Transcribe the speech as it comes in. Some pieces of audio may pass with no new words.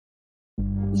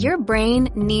Your brain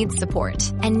needs support,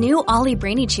 and new Ollie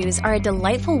Brainy Chews are a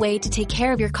delightful way to take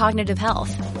care of your cognitive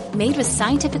health. Made with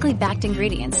scientifically backed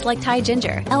ingredients like Thai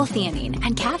ginger, L-theanine,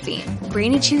 and caffeine,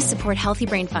 Brainy Chews support healthy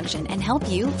brain function and help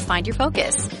you find your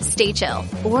focus, stay chill,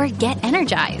 or get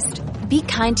energized. Be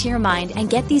kind to your mind and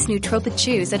get these nootropic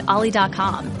chews at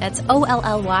Ollie.com. That's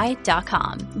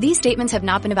OLLY.com. These statements have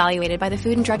not been evaluated by the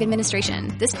Food and Drug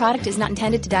Administration. This product is not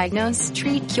intended to diagnose,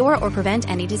 treat, cure, or prevent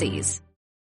any disease.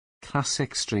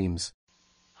 Classic streams.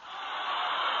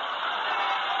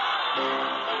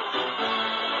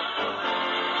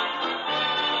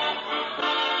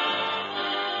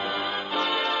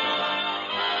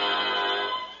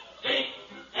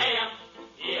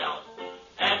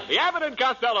 The Abbott and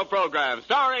Costello program,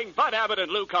 starring Bud Abbott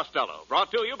and Lou Costello,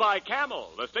 brought to you by Camel,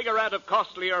 the cigarette of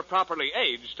costlier, properly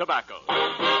aged tobacco.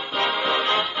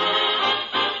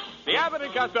 The Abbott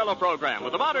and Costello program,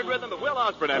 with the modern rhythm of Will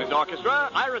Osborne and his orchestra,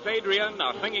 Iris Adrian,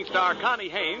 our singing star Connie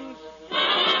Haynes,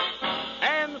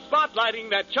 and spotlighting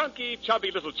that chunky,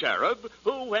 chubby little cherub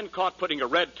who, when caught putting a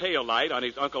red tail light on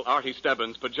his Uncle Artie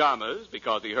Stebbins' pajamas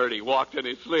because he heard he walked in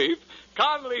his sleep,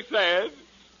 calmly said,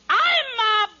 "I'm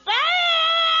a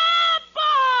bad boy!"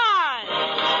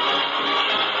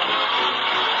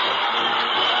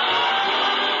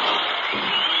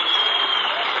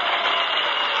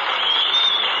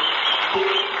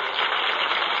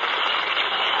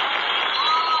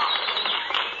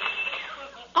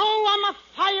 Oh, I'm a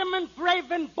fireman, brave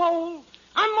and bold.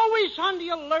 I'm always on the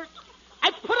alert.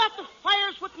 I put out the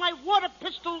fires with my water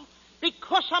pistol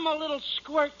because I'm a little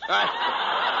squirt.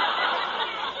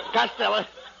 Costello,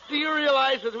 do you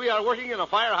realize that we are working in a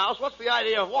firehouse? What's the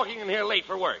idea of walking in here late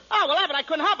for work? Oh, well, Abbott, I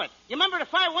couldn't help it. You remember the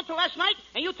fire we went to last night,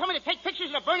 and you told me to take pictures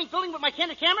of the burning building with my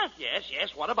candid camera?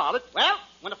 Yes, what about it? Well,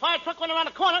 when the fire truck went around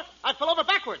the corner, I fell over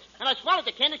backwards, and I swallowed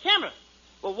the candid camera.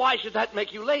 Well, why should that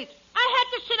make you late? I had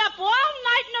to sit up all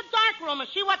night in a dark room and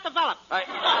see what developed.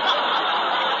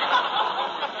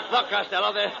 Look,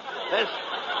 Costello,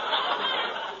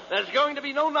 there's going to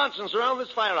be no nonsense around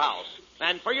this firehouse.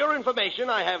 And for your information,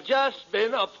 I have just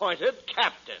been appointed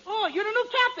captain. Oh, you're the new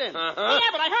captain. Uh-huh.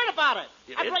 Yeah, but I heard about it.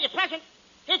 You I did? brought you a present.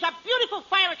 It's a beautiful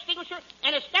fire extinguisher,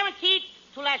 and it's guaranteed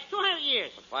to last 200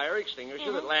 years. A fire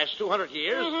extinguisher that lasts 200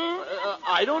 years? Mhm.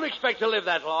 I don't expect to live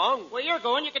that long. Where you're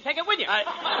going, you can take it with you. Hiya,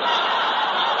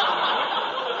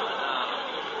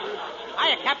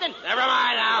 Captain. Never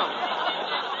mind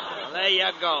now. There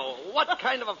you go. What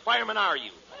kind of a fireman are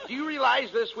you? Do you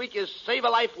realize this week is Save a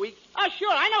Life Week? Oh,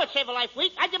 sure. I know it's Save a Life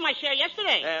Week. I did my share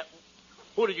yesterday.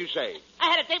 Who did you save? I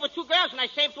had a date with 2 girls, and I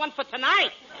saved one for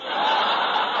tonight.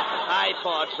 I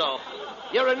thought so.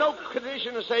 You're in no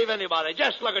condition to save anybody.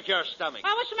 Just look at your stomach.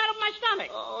 Oh, what's the matter with my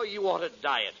stomach? Oh, you ought to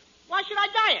diet. Why should I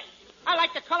diet? I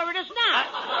like the color it is now.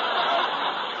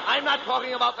 I'm not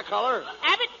talking about the color.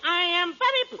 Abbott, I am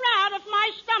very proud of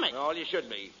my stomach. Oh, you should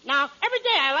be. Now, every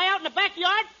day I lay out in the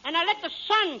backyard and I let the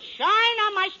sun shine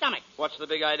on my stomach. What's the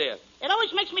big idea? It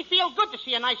always makes me feel good to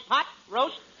see a nice pot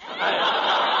roast.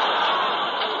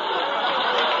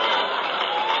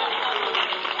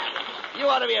 You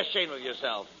ought to be ashamed of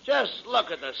yourself. Just look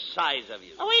at the size of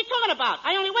you. Oh, what are you talking about?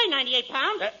 I only weigh 98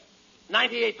 pounds.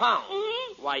 98 pounds?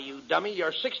 Mm-hmm. Why, you dummy,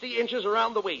 you're 60 inches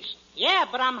around the waist. Yeah,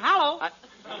 but I'm hollow.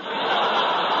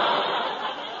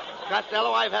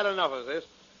 Costello, I've had enough of this.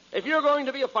 If you're going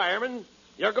to be a fireman,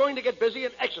 you're going to get busy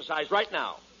and exercise right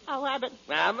now. Oh, Abbott.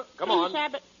 Ma'am, come Please, on.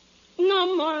 Abbott.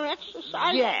 No more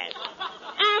exercise. Yes.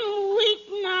 I'm weak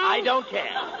now. I don't care.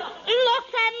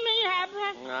 Look at me,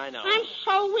 Abbott. I know. I'm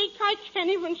so weak I can't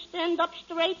even stand up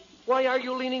straight. Why are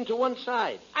you leaning to one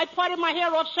side? I parted my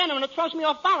hair off center and it throws me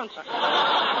off balance.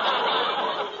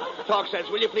 Talk sense,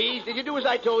 will you please? Did you do as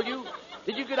I told you?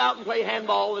 Did you get out and play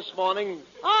handball this morning?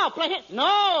 Oh,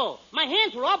 No. My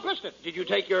hands were all blistered. Did you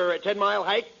take your 10-mile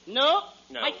hike? No.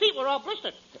 No. My feet were all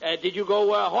blistered. Did you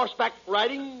go horseback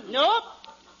riding? Nope.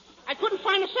 I couldn't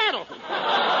find a saddle.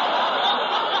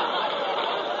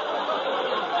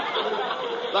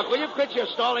 Look, will you quit your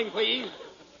stalling, please?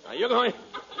 Now, you're going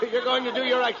to do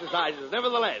your exercises,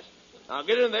 nevertheless. Now,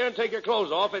 get in there and take your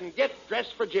clothes off and get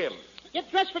dressed for gym. Get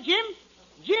dressed for Jim?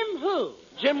 Jim who?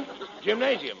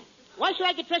 Gymnasium. Why should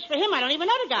I get dressed for him? I don't even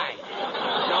know the guy.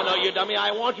 No, you dummy.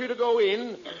 I want you to go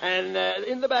in and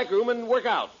in the back room and work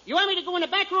out. You want me to go in the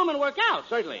back room and work out?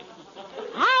 Certainly.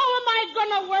 How am I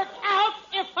going to work out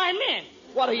if I'm in?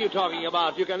 What are you talking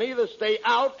about? You can either stay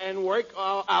out and work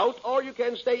out, or you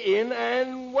can stay in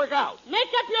and work out.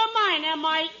 Make up your mind. Am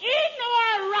I in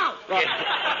or out? Look,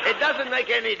 it doesn't make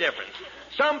any difference.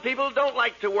 Some people don't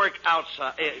like to work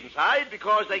inside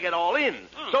because they get all in.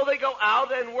 So they go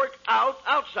out and work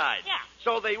outside. Yeah.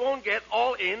 So they won't get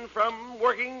all in from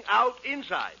working out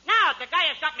inside. Now, the guy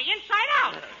has got me inside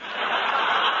out.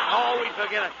 Oh, we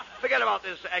forget about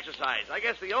this exercise. I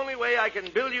guess the only way I can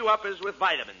build you up is with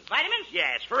vitamins. Vitamins?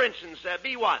 Yes. For instance,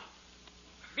 B1.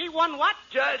 B1 what?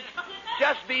 Just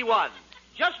B1.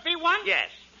 Just B1? Yes.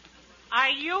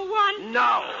 Are you one?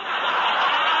 No. What's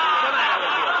the matter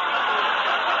with you?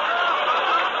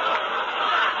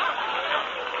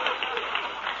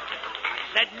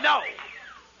 I said no.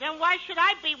 Then why should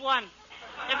I be one?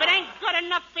 If it ain't good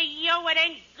enough for you, it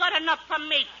ain't good enough for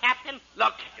me, Captain.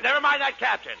 Look, never mind that,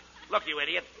 Captain. Look, you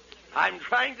idiot. I'm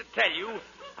trying to tell you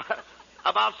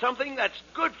about something that's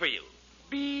good for you.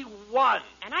 B1.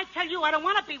 And I tell you, I don't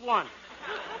want to be one.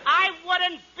 I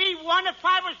wouldn't be one if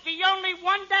I was the only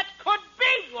one that could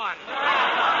be one.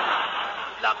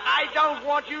 Look, I don't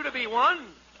want you to be one.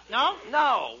 No?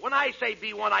 No. When I say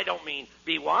B1, I don't mean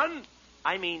B1.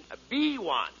 I mean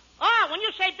B1. Oh, when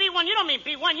you say B1, you don't mean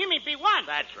B1, you mean B1.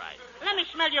 That's right. Let me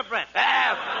smell your breath.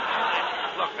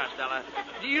 Look, Costello,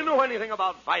 do you know anything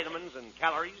about vitamins and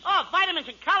calories? Oh, vitamins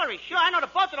and calories. Sure, I know the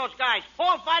both of those guys.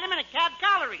 Paul Vitamin and Cab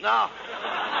Calories. No.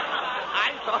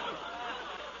 I thought...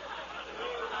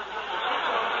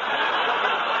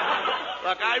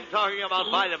 Look, I'm talking about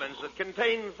vitamins that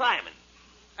contain thiamine.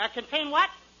 Contain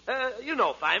what? You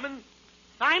know thiamine.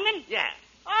 Thiamine? Yeah.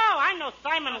 Oh, I know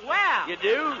thiamine well. You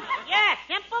do? Yeah,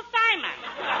 simple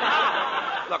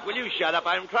thiamine. Look, will you shut up?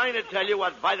 I'm trying to tell you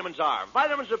what vitamins are.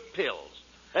 Vitamins are pills.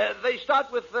 They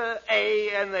start with A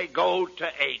and they go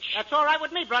to H. That's all right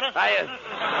with me, brother.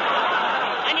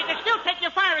 And you can still take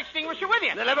your fire extinguisher with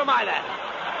you. Now, never mind that.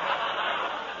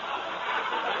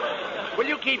 Will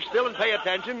you keep still and pay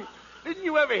attention? Didn't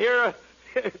you ever hear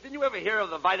of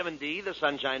the vitamin D, the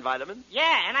sunshine vitamin?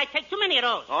 Yeah, and I take too many of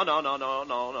those. Oh,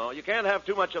 no. You can't have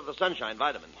too much of the sunshine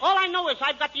vitamin. All I know is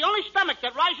I've got the only stomach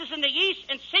that rises in the east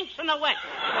and sinks in the west.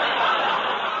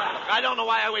 I don't know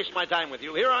why I waste my time with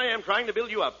you. Here I am trying to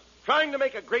build you up, trying to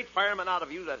make a great fireman out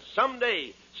of you that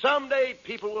someday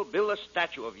people will build a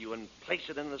statue of you and place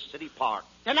it in the city park.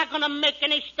 They're not going to make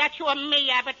any statue of me,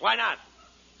 Abbott. Why not?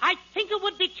 I think it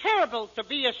would be terrible to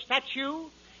be a statue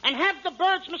and have the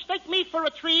birds mistake me for a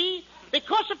tree,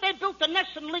 because if they built a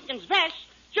nest in Lincoln's vest,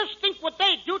 just think what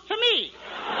they'd do to me.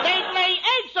 They'd lay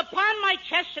eggs upon my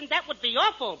chest, and that would be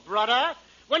awful, brother.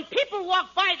 When people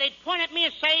walk by, they'd point at me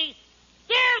and say,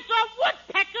 "There's a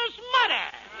woodpecker's mother."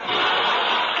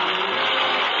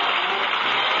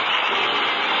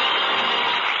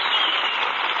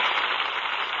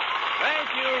 Thank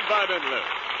you, Bud and Lou.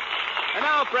 And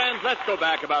now, friends, let's go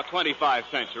back about 25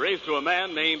 centuries to a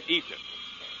man named Aesop.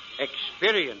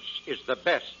 Experience is the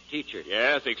best teacher.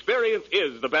 Yes, experience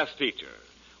is the best teacher.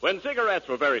 When cigarettes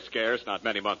were very scarce not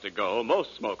many months ago,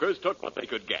 most smokers took what they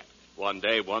could get. One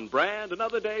day, one brand,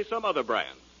 another day, some other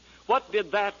brand. What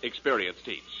did that experience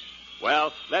teach?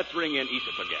 Well, let's ring in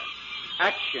Aesop again.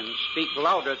 Actions speak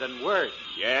louder than words.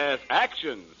 Yes,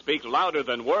 actions speak louder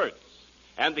than words.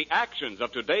 And the actions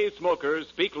of today's smokers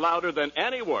speak louder than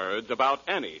any words about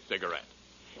any cigarette.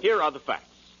 Here are the facts.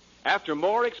 After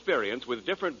more experience with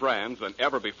different brands than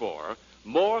ever before,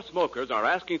 more smokers are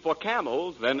asking for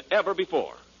Camels than ever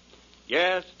before.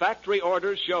 Yes, factory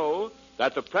orders show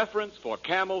that the preference for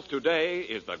Camels today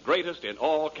is the greatest in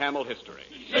all Camel history.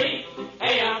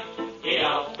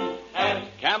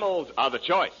 Camels are the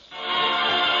choice.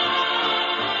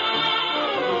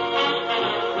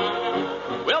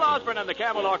 Will Osborne and the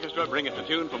Camel Orchestra bring us a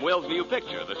tune from Will's new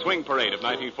picture, The Swing Parade of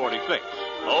 1946.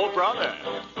 Oh, brother.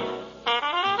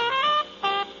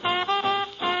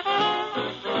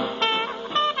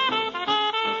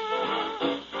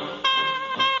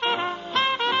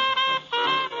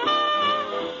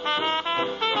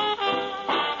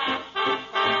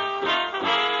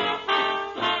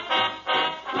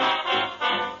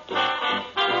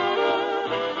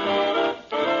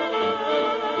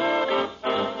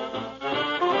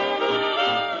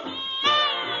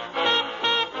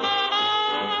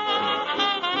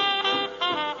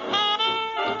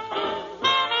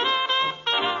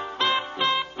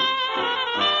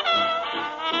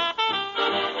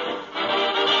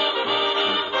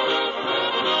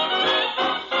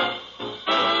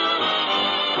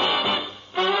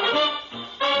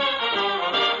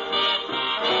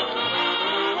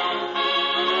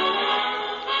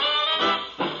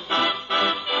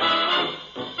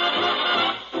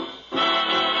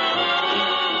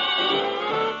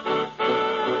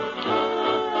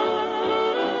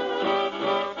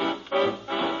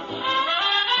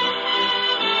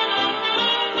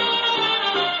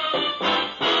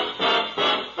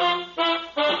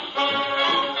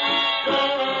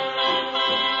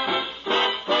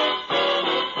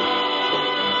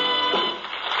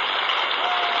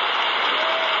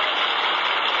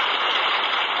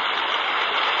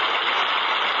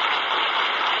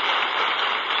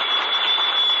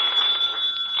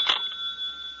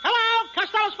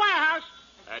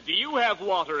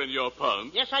 water in your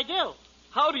pump? Yes, I do.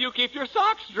 How do you keep your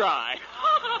socks dry?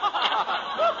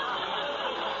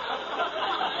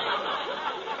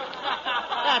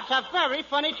 That's a very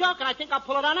funny joke, and I think I'll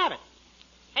pull it on Abbott.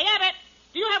 Hey, Abbott,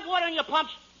 do you have water in your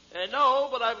pumps? No,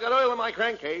 but I've got oil in my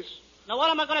crankcase. Now, what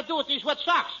am I going to do with these wet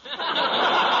socks?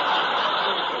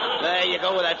 There you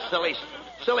go with that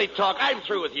silly talk. I'm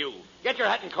through with you. Get your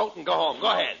hat and coat and go home. Go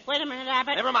ahead. Wait a minute,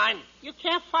 Abbott. Never mind. You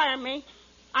can't fire me.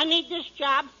 I need this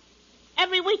job.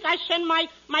 Every week I send my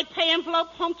pay envelope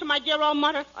home to my dear old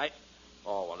mother.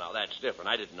 Oh, well, now that's different.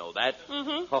 I didn't know that.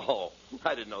 Mm-hmm. Oh,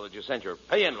 I didn't know that you sent your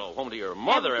pay envelope home to your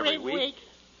mother every week. week.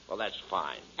 Well, that's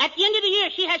fine. At the end of the year,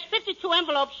 she has 52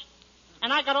 envelopes,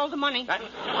 and I got all the money. That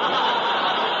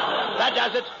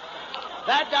does it.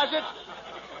 That does it.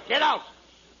 Get out.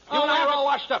 You and I are all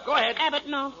washed up. Go ahead. Abbott,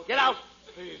 no. Get out.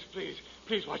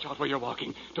 Please watch out where you're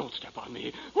walking. Don't step on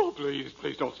me. Oh, please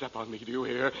don't step on me. Do you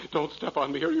hear? Don't step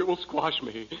on me or you will squash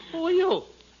me. Who are you?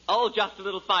 Oh, just a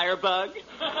little firebug.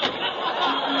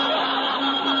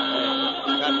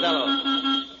 Costello,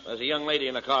 there's a young lady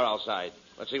in the car outside.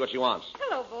 Let's see what she wants.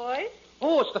 Hello, boys.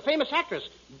 Oh, it's the famous actress,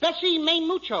 Bessie Maine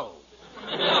Mucho.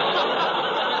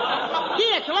 Gee,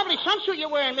 it's a lovely sunsuit you're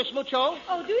wearing, Miss Mucho.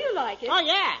 Oh, do you like it? Oh,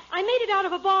 yeah. I made it out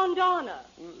of a bandana.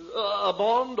 A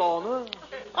bandana?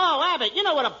 Oh, Abbott, you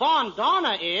know what a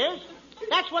bandana is.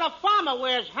 That's what a farmer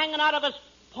wears hanging out of his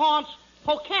pants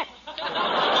pocket.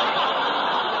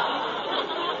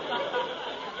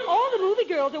 All the movie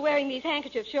girls are wearing these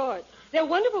handkerchief shorts. They're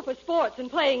wonderful for sports and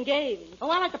playing games. Oh,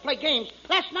 I like to play games.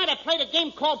 Last night I played a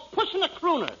game called Puss in the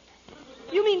Crooner.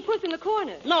 You mean Puss in the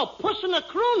Corner? No, Puss in the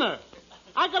Crooner.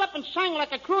 I got up and sang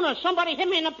like a crooner, and somebody hit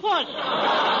me in the puss.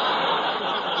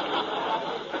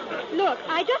 Look,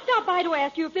 I just stopped by to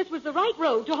ask you if this was the right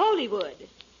road to Hollywood.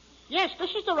 Yes,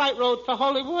 this is the right road for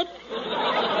Hollywood.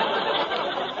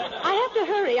 I have to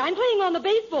hurry. I'm playing on the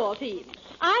baseball team.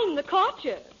 I'm the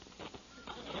catcher.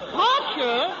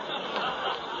 Catcher?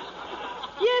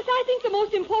 Yes, I think the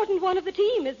most important one of the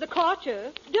team is the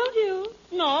catcher. Don't you?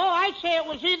 No, I'd say it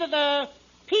was either the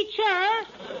pitcher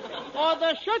or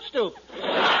the shirt stoop.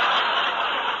 Well,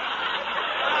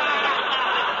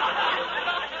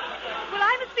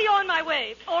 I must be on my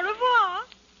way. Au revoir.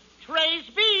 Trey's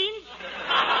beans.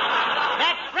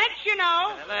 That's French, you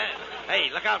know. Hey,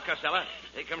 look out, Costello.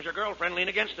 Here comes your girlfriend. Lean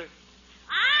against her.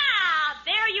 Ah,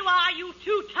 there you are, you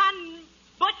 2-ton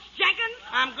Butch Jenkins.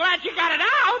 I'm glad you got it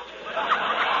out.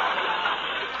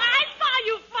 I saw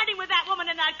you flirting with that woman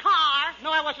in that car.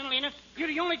 No, I wasn't, Lena. You're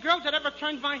the only girl that ever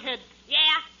turned my head. Yeah,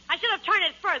 I should have turned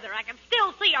it further. I can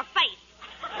still see your face.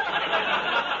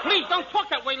 Please, don't talk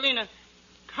that way, Lena.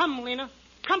 Come, Lena.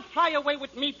 Come fly away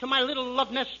with me to my little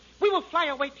love nest. We will fly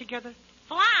away together.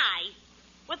 Fly?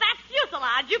 With that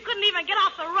fuselage, you couldn't even get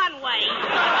off the runway.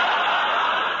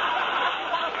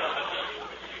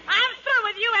 I'm through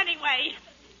with you anyway.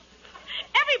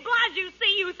 Every blonde you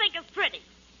see, you think is pretty.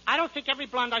 I don't think every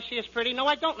blonde I see is pretty. No,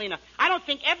 I don't, Lena. I don't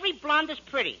think every blonde is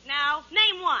pretty. Now,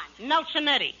 name one.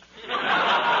 Nelsonetti.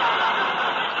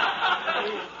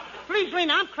 Please,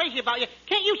 Lena, I'm crazy about you.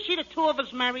 Can't you see the two of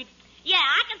us married? Yeah,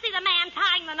 I can see the man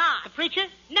tying the knot. The preacher?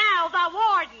 No, the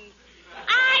warden.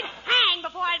 I'd hang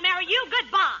before I'd marry you.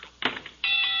 Goodbye.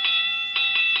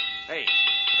 Hey,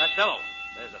 Costello,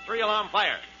 there's a 3-alarm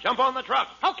fire. Jump on the truck.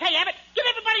 Okay, Abbott. Get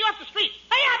everybody off the street.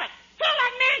 Hey, Abbott, tell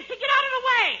that man to get out of the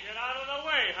way. Get out of the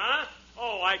way, huh?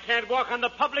 Oh, I can't walk on the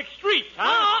public streets, huh?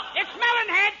 Oh, it's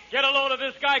Melonhead. Get a load of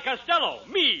this guy Costello.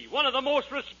 Me, one of the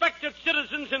most respected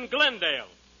citizens in Glendale.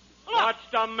 Look. What's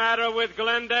the matter with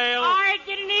Glendale? I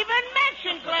didn't even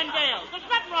mention Glendale. There's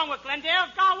nothing wrong with Glendale.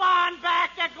 Go on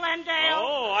back to Glendale.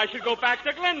 Oh, I should go back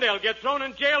to Glendale, get thrown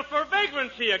in jail for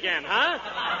vagrancy again, huh?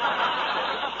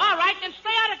 All right, then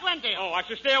stay out of Glendale. Oh, I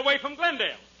should stay away from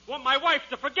Glendale. Want my wife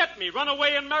to forget me, run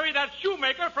away and marry that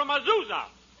shoemaker from Azusa.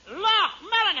 Look,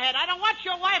 Melonhead, I don't want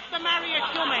your wife to marry a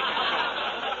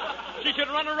shoemaker. She should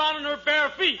run around in her bare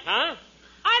feet, huh?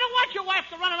 I don't want your wife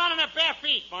to run around in her bare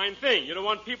feet. Fine thing. You don't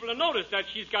want people to notice that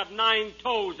she's got 9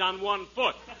 toes on one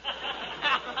foot.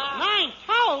 9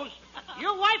 toes?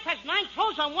 Your wife has 9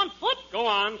 toes on one foot? Go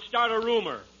on, start a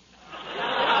rumor.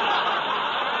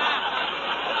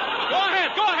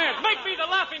 Go ahead. Make me the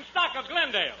laughing stock of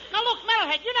Glendale. Now, look,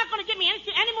 Metalhead, you're not going to give me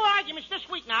any more arguments this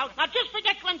week now. Now, just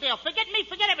forget Glendale. Forget me.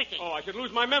 Forget everything. Oh, I should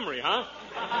lose my memory, huh?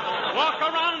 Walk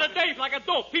around in the days like a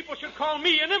dope. People should call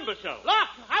me an imbecile. Look,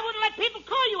 I wouldn't let people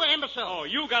call you an imbecile. Oh,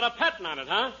 you got a patent on it,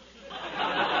 huh?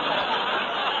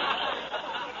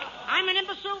 I'm an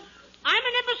imbecile? I'm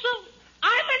an imbecile?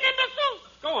 I'm an imbecile?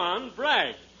 Go on,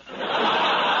 brag.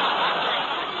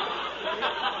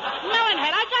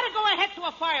 Melonhead, I got to go ahead to to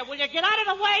a fire. Will you get out of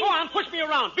the way? Go on, push me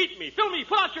around. Beat me. Fill me.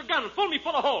 Pull out your gun and fill me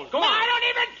full of holes. Go on. I don't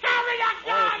even carry a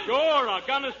gun! Oh, sure. A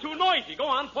gun is too noisy. Go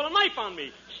on. Pull a knife on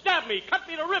me. Stab me. Cut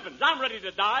me to ribbons. I'm ready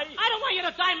to die. I don't want you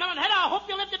to die, Melonhead. I hope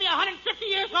you live to be 150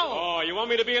 years old. Oh, you want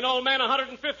me to be an old man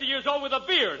 150 years old with a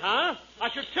beard, huh? I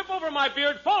should trip over my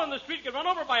beard, fall in the street, get run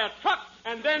over by a truck,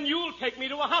 and then you'll take me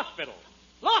to a hospital.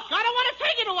 Look, I don't want to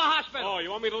take you to a hospital. Oh,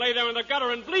 you want me to lay there in the gutter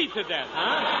and bleed to death,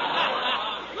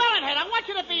 huh? Melonhead, I want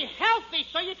you to be healthy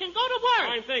so you can go to work.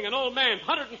 Fine thing. An old man,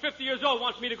 150 years old,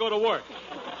 wants me to go to work.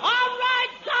 All right,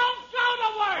 don't go to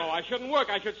work. Oh, I shouldn't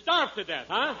work. I should starve to death,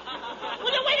 huh?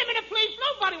 Will you wait a minute, please?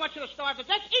 Nobody wants you to starve to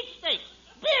death. Eat steak.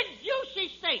 Big, juicy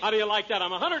steak. How do you like that?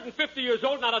 I'm 150 years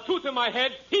old, not a tooth in my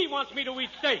head. He wants me to eat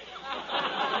steak.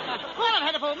 Melonhead,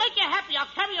 if it will make you happy, I'll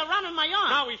carry you around in my arms.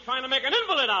 Now he's trying to make an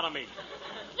invalid out of me.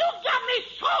 You got me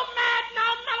so mad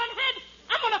now, Melonhead.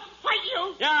 I'm going to fight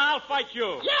you. Yeah, I'll fight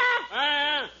you. Yeah?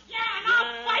 Yeah, and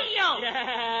I'll fight you.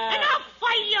 Yeah. And I'll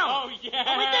fight you. Oh, yeah.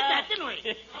 Oh, we did that, didn't we?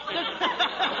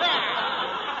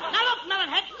 Now, look,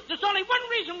 Melonhead, there's only one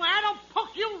reason why I don't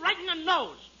poke you right in the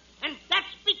nose. And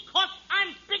that's because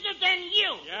I'm bigger than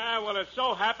you. Yeah, well, it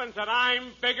so happens that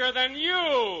I'm bigger than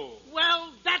you.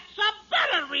 Well, that's a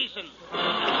better reason.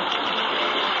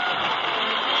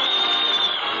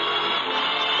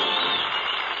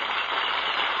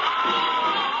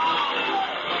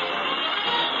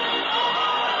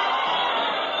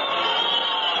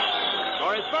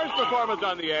 For his first performance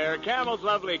on the air, Camel's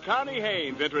lovely Connie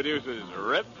Haynes introduces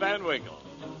Rip Van Winkle.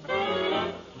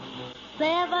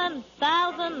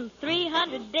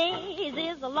 7,300 days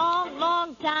is a long,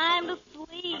 long time to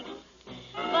sleep.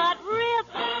 But Rip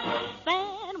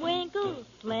Van Winkle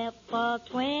slept for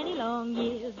 20 long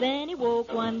years. Then he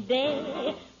woke one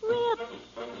day. Rip's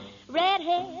red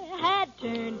hair had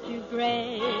turned to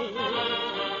gray.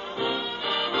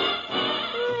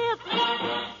 Rip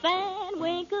Van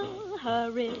Winkle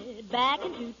hurried back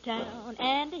into town,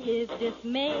 and to his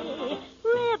dismay,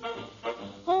 Rip's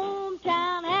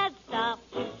hometown had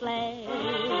stopped to play.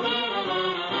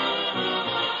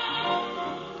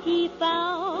 He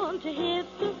found to his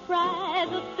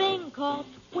surprise a thing called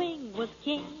swing was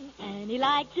king, and he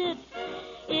liked it.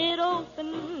 It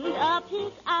opened up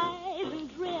his eyes,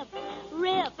 and Rip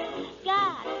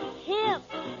got hip.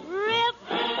 Rip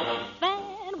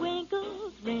Van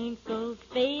Winkle's wrinkles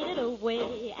faded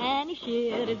away, and he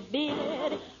shed his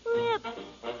beard. Rip,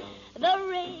 the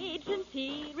rage since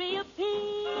he reappeared.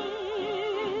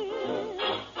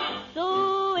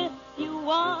 So if you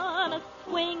want to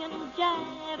swing and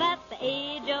jive at the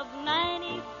age of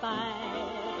 95,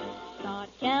 start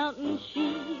counting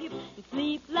sheep and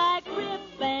sleep like Rip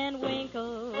Van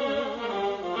Winkle.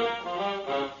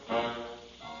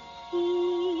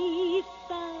 He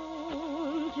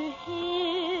found to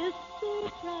his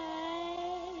surprise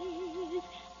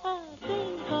a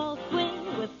thing called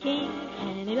swing was king,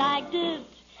 and he liked it.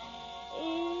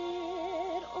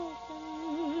 It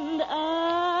opened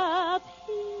up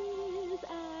his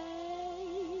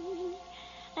eyes,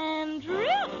 and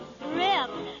Rip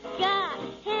got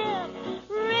hip.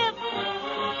 Rip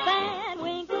Van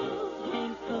Winkle's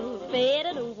wrinkles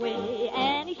faded away,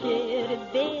 and he shed his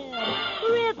beard.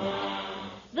 Rip,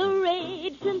 the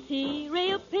rage since he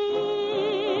reappeared.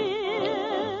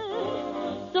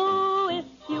 So if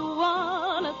you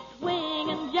want to swing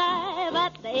and jive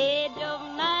at the age of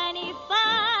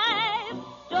 95,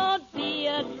 don't be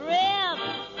a drip.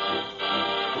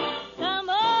 Come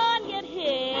on, get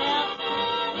hip.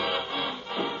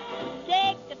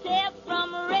 Take a tip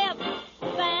from Rip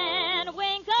Van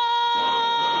Winkle.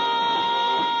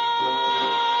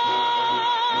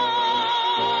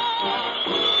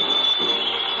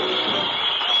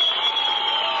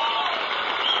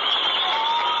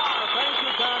 Thank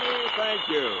you, Connie. Thank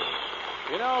you.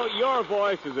 You know, your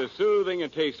voice is as soothing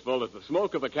and tasteful as the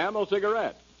smoke of a Camel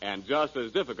cigarette, and just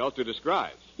as difficult to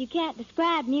describe. You can't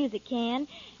describe music, Ken.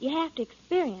 You have to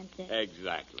experience it.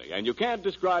 Exactly. And you can't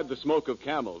describe the smoke of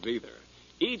Camels either.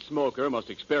 Each smoker must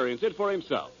experience it for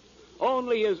himself.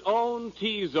 Only his own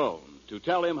T-zone to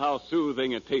tell him how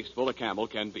soothing and tasteful a Camel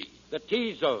can be. The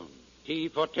T-zone. T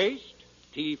for taste,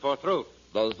 T for throat.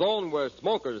 The zone where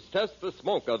smokers test the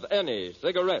smoke of any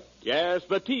cigarette. Yes,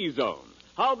 the T-zone.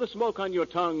 How the smoke on your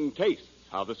tongue tastes,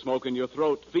 how the smoke in your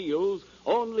throat feels,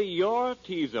 only your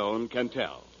T-zone can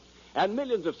tell. And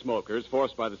millions of smokers,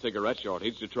 forced by the cigarette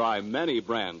shortage to try many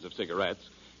brands of cigarettes,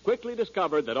 quickly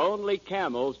discovered that only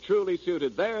Camels truly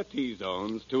suited their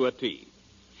T-zones to a T.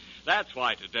 That's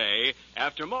why today,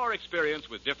 after more experience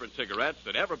with different cigarettes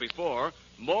than ever before,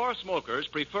 more smokers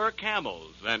prefer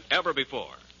Camels than ever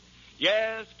before.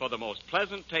 Yes, for the most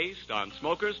pleasant taste on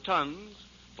smokers' tongues,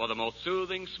 for the most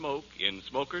soothing smoke in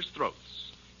smokers'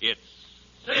 throats. It's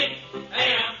C-A-M-E-L-S.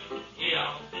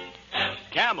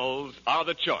 Camels are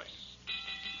the choice.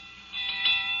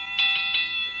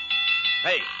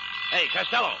 Hey,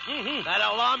 Costello. Mm-hmm. That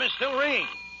alarm is still ringing.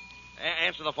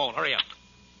 Answer the phone. Hurry up.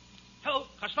 Hello,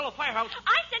 Costello Firehouse.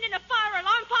 I sent in a fire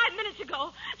alarm 5 minutes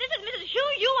ago. This is Mrs.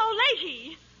 Hugh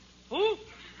O'Leahy. Who?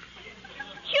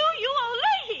 Hugh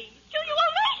O'Leahy. Hugh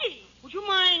O'Leahy. Would you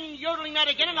mind yodeling that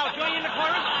again and I'll join you in the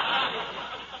chorus?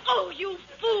 Oh, you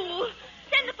fool.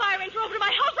 Send the fire ranger over to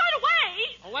my house right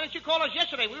away. Well, why didn't you call us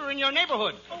yesterday? We were in your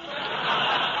neighborhood.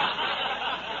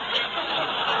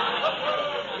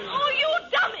 Oh, you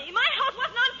dummy. My house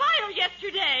wasn't on fire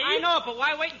yesterday. I know, but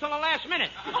why wait until the last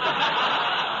minute?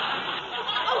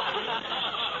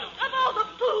 Of all the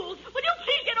fools, would you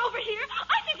please get over here?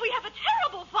 I think we have a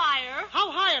terrible fire. How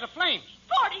high are the flames?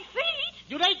 40 feet.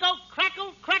 Do they go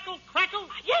crackle, crackle, crackle?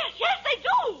 Yes, they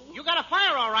do. You got a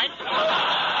fire, all right.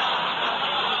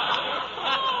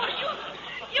 Oh,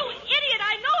 you idiot.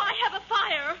 I know I have a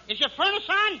fire. Is your furnace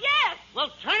on? Yes.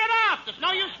 Well, turn it off. There's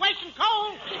no use wasting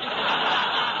coal.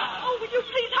 Oh, will you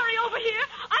please hurry over here?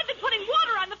 I've been putting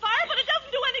water on the fire, but it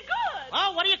doesn't do any good.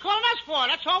 Well, what are you calling us for?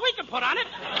 That's all we can put on it.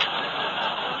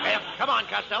 Hey, come on,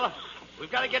 Costello.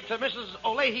 We've got to get to Mrs.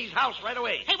 O'Leahy's house right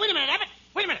away. Hey, wait a minute, Abbott.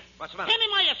 Wait a minute. What's the matter? Hand me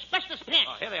my asbestos pants.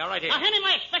 Oh, here they are, right here. Now, hand me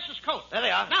my asbestos coat. There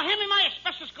they are. Now, hand me my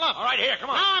asbestos gloves. All right, here, come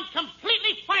on. Now, I'm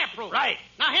completely fireproof. Right.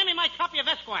 Now, hand me my copy of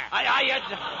Esquire.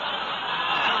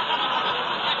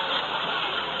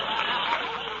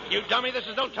 You dummy, this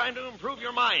is no time to improve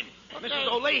your mind. Okay. Mrs.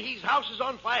 O'Leahy's house is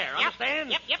on fire,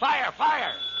 understand? Yep. Fire.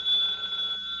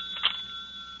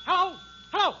 Hello?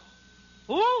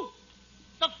 Who?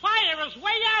 The fire is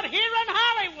way out here in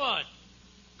Hollywood.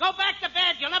 Go back to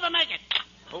bed. You'll never make it.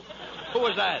 Who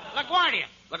was that? LaGuardia.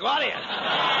 LaGuardia.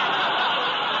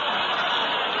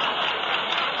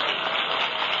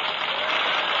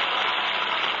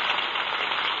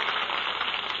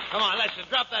 Come on, let's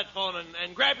drop that phone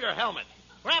and grab your helmet.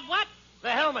 Grab what?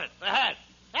 The helmet, the hat.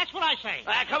 That's what I say.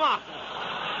 Come on.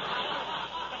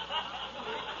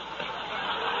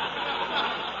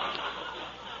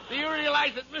 Do you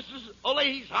realize that Mrs.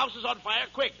 O'Leahy's house is on fire?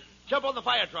 Quick, jump on the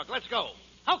fire truck. Let's go.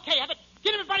 Okay, Abbott.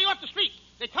 Get everybody off the street.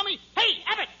 They tell me, hey,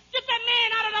 Abbott, get that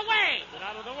man out of the way. Get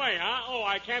out of the way, huh? Oh,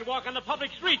 I can't walk on the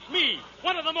public streets. Me,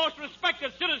 one of the most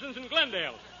respected citizens in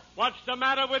Glendale. What's the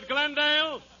matter with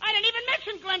Glendale? I didn't even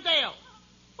mention Glendale.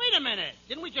 Wait a minute.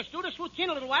 Didn't we just do this routine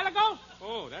a little while ago?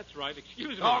 Oh, that's right.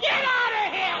 Excuse me. Oh, Get out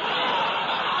of here!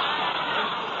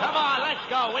 Come on, let's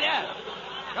go, will you?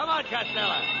 Come on,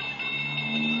 Costello.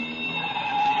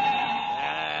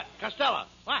 Costello.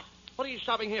 What? What are you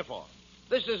stopping here for?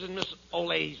 This isn't Miss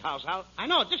O'Leahy's house. I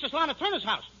know. This is Lana Turner's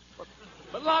house.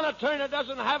 But Lana Turner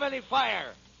doesn't have any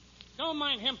fire. Don't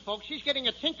mind him, folks. She's getting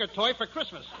a Tinker toy for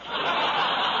Christmas.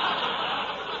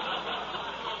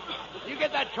 You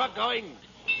get that truck going.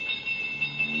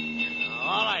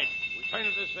 All right. We turn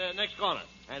at this next corner.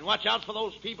 And watch out for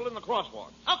those people in the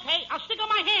crosswalk. Okay, I'll stick on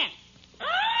my hand.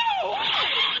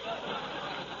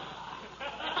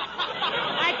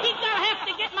 I think I'll have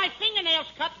to get my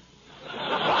fingernails cut.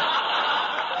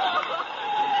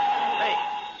 Hey,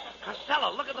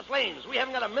 Costello, look at the flames. We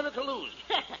haven't got a minute to lose.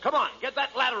 Come on, get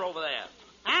that ladder over there.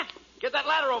 Huh? Get that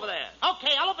ladder over there.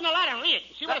 Okay, I'll open the ladder and read it.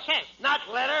 See what it says. Not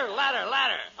ladder. Oh,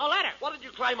 ladder. What did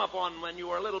you climb up on when you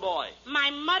were a little boy? My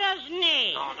mother's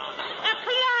knee. No. A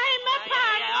climb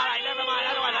upon. Yeah, all right, never mind.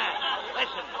 I don't want that.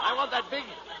 Listen, I want that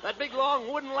big long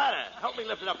wooden ladder. Help me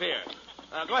lift it up here.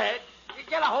 Go ahead.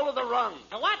 Get a hold of the rung.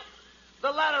 The what?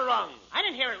 The ladder rung. I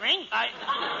didn't hear it ring.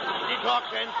 You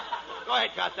talk, then. Go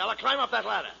ahead, Costello. Climb up that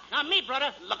ladder. Not me,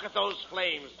 brother. Look at those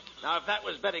flames. Now, if that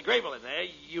was Betty Grable in there,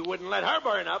 you wouldn't let her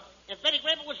burn up. If Betty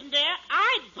Grable wasn't there,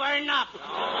 I'd burn up.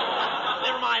 Oh,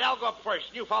 never mind. I'll go up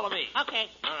first. You follow me. Okay.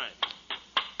 All right.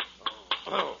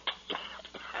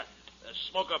 The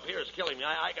smoke up here is killing me.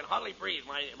 I can hardly breathe.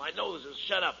 My nose is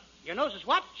shut up. Your nose is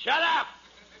what? Shut up!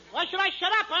 Why should I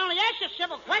shut up? I only asked you a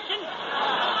civil question.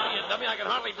 You dummy, I can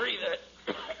hardly breathe.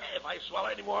 If I swallow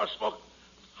any more smoke,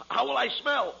 how will I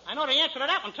smell? I know the answer to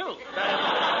that one, too.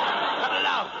 Cut it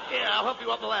out. Here, I'll help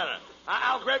you up the ladder.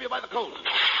 I'll grab you by the coat.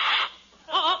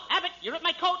 Uh-oh, Abbott, you ripped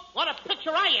my coat. What a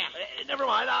picture I am. Never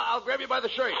mind. I'll grab you by the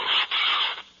shirt.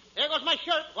 There goes my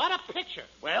shirt. What a picture.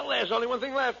 Well, there's only one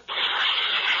thing left.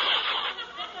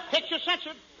 Picture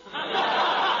censored.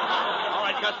 All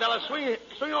right, Costello, swing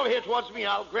over here towards me.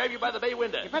 I'll grab you by the bay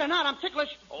window. You better not. I'm ticklish.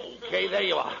 Okay, there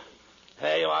you are.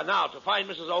 There you are now to find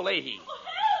Mrs. O'Leahy. Oh,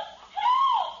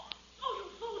 help! Oh, you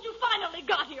fools, you finally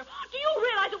got here. Do you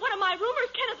realize that one of my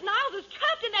roomers, Kenneth Niles, is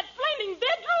trapped in that flaming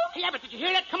bedroom? Hey, Abbott, did you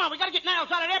hear that? Come on, we got to get Niles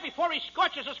out of there before he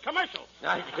scorches his commercial.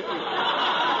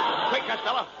 Quick,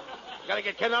 Costello. Got to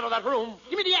get Ken out of that room.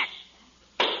 Give me the axe.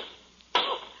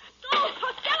 Oh,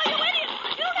 Costello, you idiot!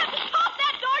 You don't have to pop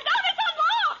that door down. It's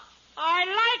unlocked. I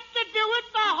like to do it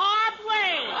the hard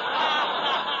way.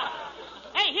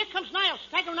 Hey, here comes Niles,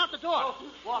 staggering out the door.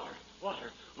 Water.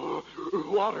 I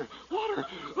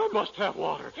must have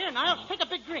water. Here, Niles, take a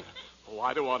big drink. Oh,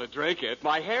 I don't want to drink it.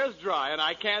 My hair's dry, and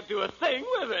I can't do a thing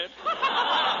with it.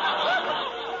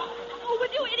 Oh,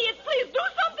 would you idiots please do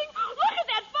something? Look at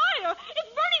that fire. It's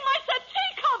burning my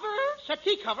settee cover.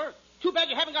 Settee cover? Too bad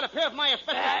you haven't got a pair of my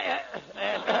asbestos.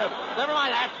 Never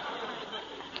mind that.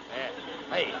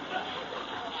 Hey.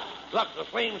 Look, the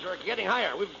flames are getting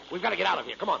higher. We've got to get out of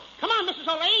here. Come on. Come on, Mrs.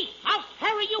 O'Leahy. I'll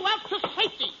carry you out to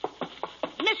safety.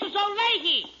 Mrs.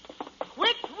 O'Leahy,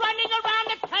 quit running around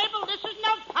the table. This is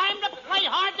no time to play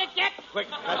hard to get. Quick,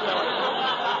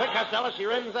 Costello. She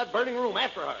ran into that burning room.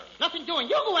 After her. Nothing doing.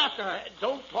 You go after her.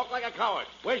 Don't talk like a coward.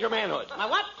 Where's your manhood? My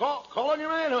what? Call on your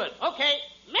manhood. Okay.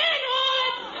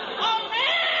 Manhood! Oh,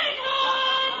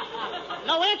 manhood!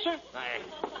 No answer.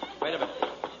 Wait a minute.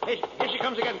 Here she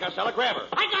comes again, Costello. Grab her.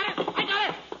 I got her.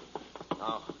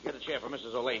 Oh, get a chair for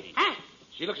Mrs. O'Leahy. Huh?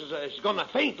 She looks as she's going to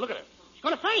faint. Look at her. She's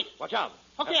going to faint. Watch out.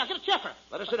 Okay, I'll get a chair for her.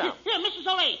 Let her sit down. Here, Mrs.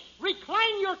 O'Leahy,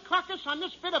 recline your carcass on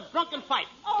this bit of drunken fight.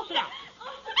 Oh, sit down.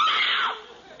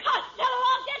 Costello,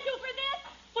 I'll get you for this.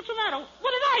 What's the matter?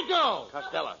 What did I do?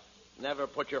 Costello, never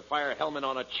put your fire helmet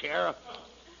on a chair.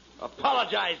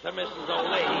 Apologize to Mrs.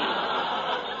 O'Leahy.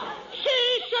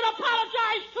 She should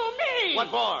apologize to me.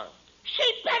 What for? She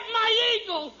bit my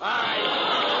eagle. All right.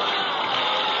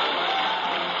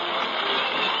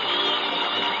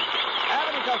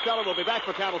 Abbott and Costello will be back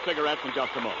for Camel Cigarettes in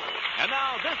just a moment. And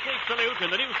now, this week's salute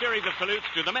in the new series of salutes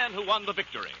to the men who won the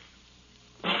victory.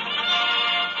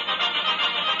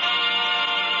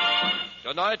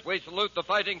 Tonight, we salute the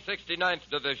Fighting 69th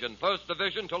Division, 1st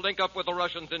Division to link up with the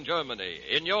Russians in Germany.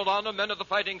 In your honor, men of the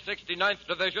Fighting 69th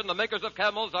Division, the makers of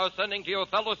Camels are sending to your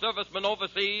fellow servicemen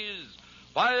overseas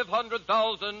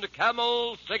 500,000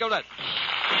 Camel cigarettes.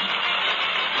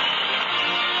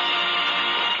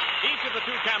 Each of the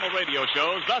two Camel radio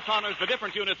shows thus honors the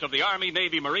different units of the Army,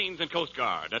 Navy, Marines, and Coast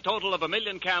Guard, a total of 1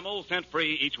 million Camels sent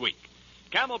free each week.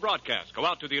 Camel broadcasts go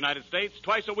out to the United States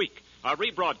twice a week, are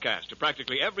rebroadcast to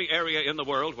practically every area in the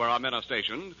world where our men are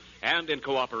stationed, and in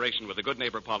cooperation with the Good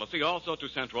Neighbor policy, also to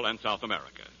Central and South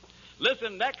America.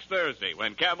 Listen next Thursday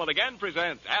when Camel again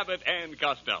presents Abbott and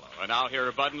Costello. And now here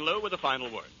are Bud and Lou with the final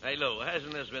word. Hey, Lou,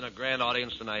 hasn't this been a grand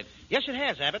audience tonight? Yes, it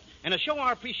has, Abbott. And to show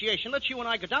our appreciation, let's you and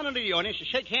I go down into the audience and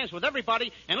shake hands with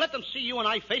everybody and let them see you and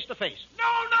I face to face. No,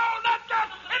 not that.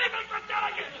 Anything but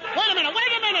delegates. Wait a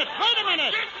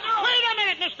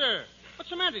minute, mister.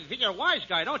 What's the matter? You think you're a wise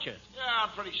guy, don't you? Yeah, I'm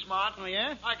pretty smart. Oh,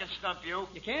 yeah? I can stump you.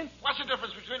 You can? What's the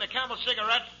difference between a Camel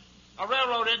cigarette, a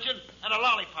railroad engine, and a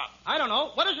lollipop? I don't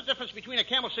know. What is the difference between a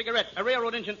Camel cigarette, a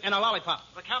railroad engine, and a lollipop?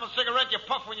 The Camel cigarette, you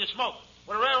puff when you smoke.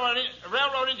 When a railroad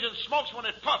engine smokes when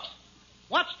it puffs.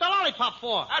 What's the lollipop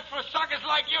for? That's for suckers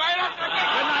like you. Hey, that's Good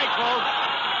night, folks.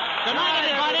 Good night,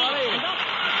 everybody.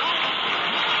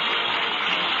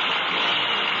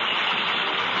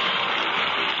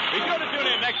 Be sure to tune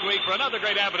in next week for another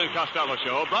great Abbott and Costello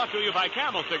show brought to you by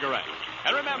Camel Cigarettes.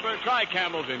 And remember, try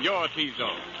Camels in your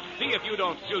T-zone. See if you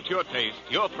don't suit your taste,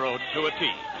 your throat to a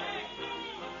T.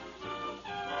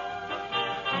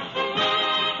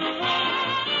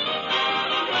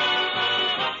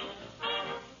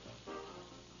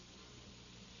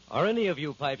 Are any of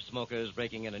you pipe smokers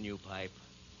breaking in a new pipe?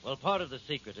 Well, part of the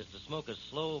secret is to smoke a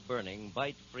slow-burning,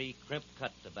 bite-free,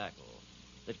 crimp-cut tobacco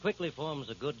that quickly forms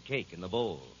a good cake in the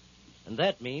bowl. And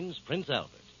that means Prince Albert.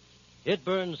 It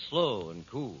burns slow and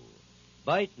cool.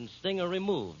 Bite and sting are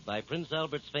removed by Prince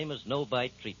Albert's famous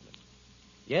no-bite treatment.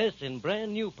 Yes, in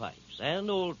brand new pipes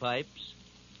and old pipes,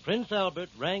 Prince Albert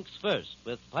ranks first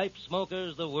with pipe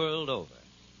smokers the world over.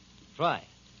 Try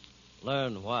it.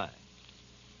 Learn why.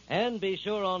 And be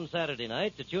sure on Saturday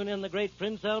night to tune in the great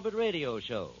Prince Albert radio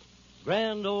show,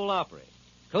 Grand Ole Opry,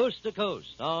 coast to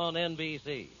coast on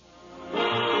NBC.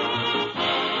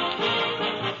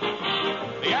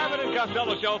 The Abbott and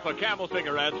Costello show for Camel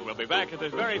Cigarettes will be back at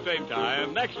this very same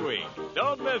time next week.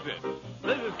 Don't miss it.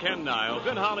 This is Ken Niles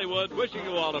in Hollywood wishing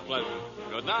you all a pleasant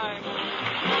good night.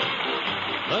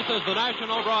 This is the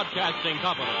National Broadcasting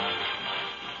Company.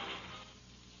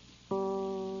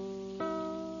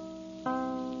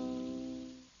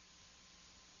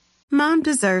 Mom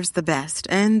deserves the best,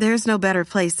 and there's no better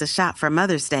place to shop for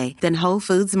Mother's Day than Whole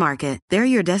Foods Market.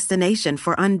 They're your destination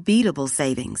for unbeatable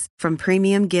savings, from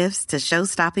premium gifts to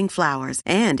show-stopping flowers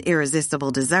and irresistible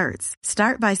desserts.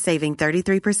 Start by saving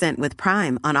 33% with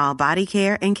Prime on all body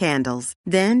care and candles.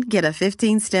 Then get a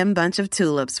 15-stem bunch of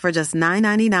tulips for just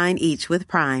 $9.99 each with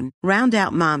Prime. Round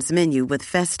out Mom's menu with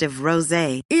festive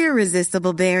rosé,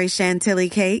 irresistible berry chantilly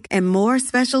cake, and more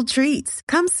special treats.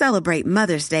 Come celebrate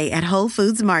Mother's Day at Whole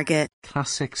Foods Market.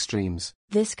 Classic Streams.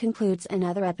 This concludes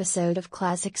another episode of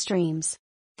Classic Streams.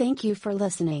 Thank you for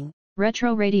listening.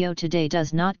 Retro Radio Today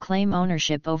does not claim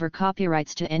ownership over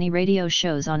copyrights to any radio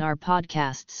shows on our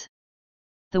podcasts.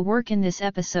 The work in this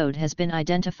episode has been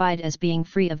identified as being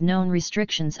free of known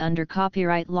restrictions under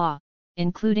copyright law,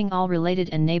 including all related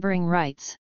and neighboring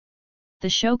rights. The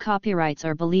show copyrights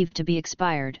are believed to be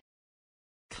expired.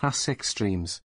 Classic Streams.